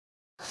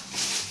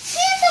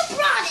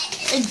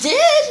It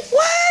did?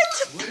 What?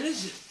 What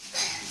is it?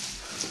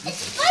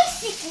 It's a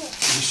bicycle.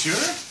 You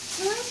sure?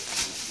 Huh?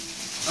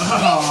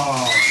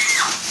 Oh.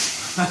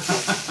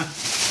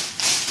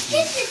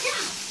 Get this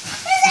out.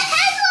 There's a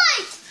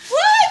headlight.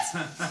 What?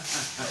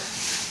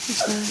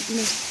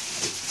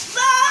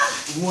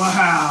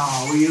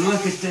 Wow, will you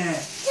look at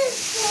that?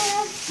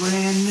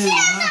 Brand new,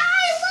 Santa, huh?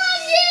 I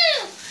love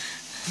you.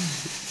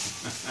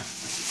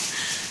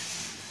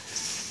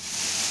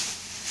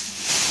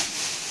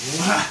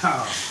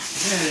 Wow,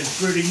 that is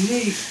pretty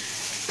neat.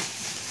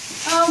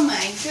 Oh my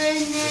The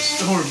goodness.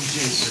 storm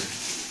chaser.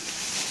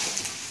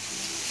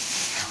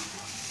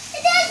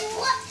 It has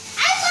what?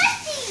 I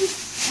like these.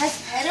 Has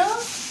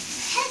pedals?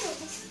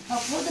 Pedals. Oh,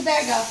 pull the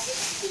bag off.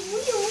 60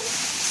 wheels.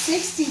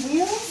 60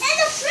 wheels? And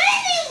a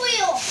training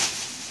wheel.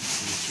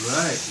 That's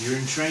right, you're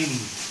in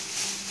training.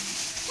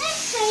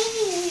 That's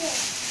training wheel.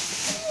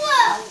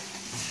 Whoa.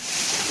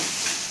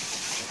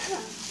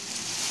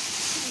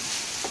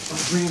 Oh,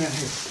 bring it out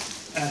here.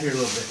 Out here a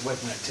little bit, away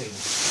from that table.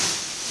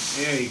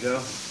 There you go.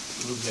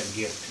 Move that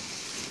gift.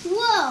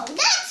 Whoa,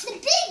 that's the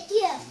big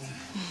gift.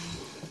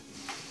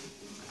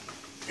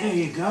 There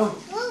you go.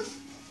 Oh,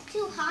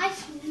 too high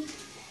for me.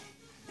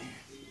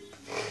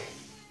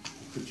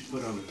 Put your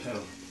foot on the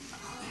pedal.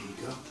 There you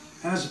go.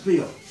 How's it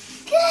feel?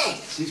 Good.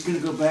 See, it's going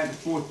to go back and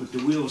forth, but the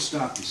wheel will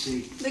stop, you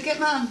see. Look at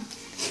Mom.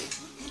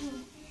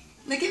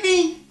 Look at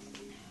me.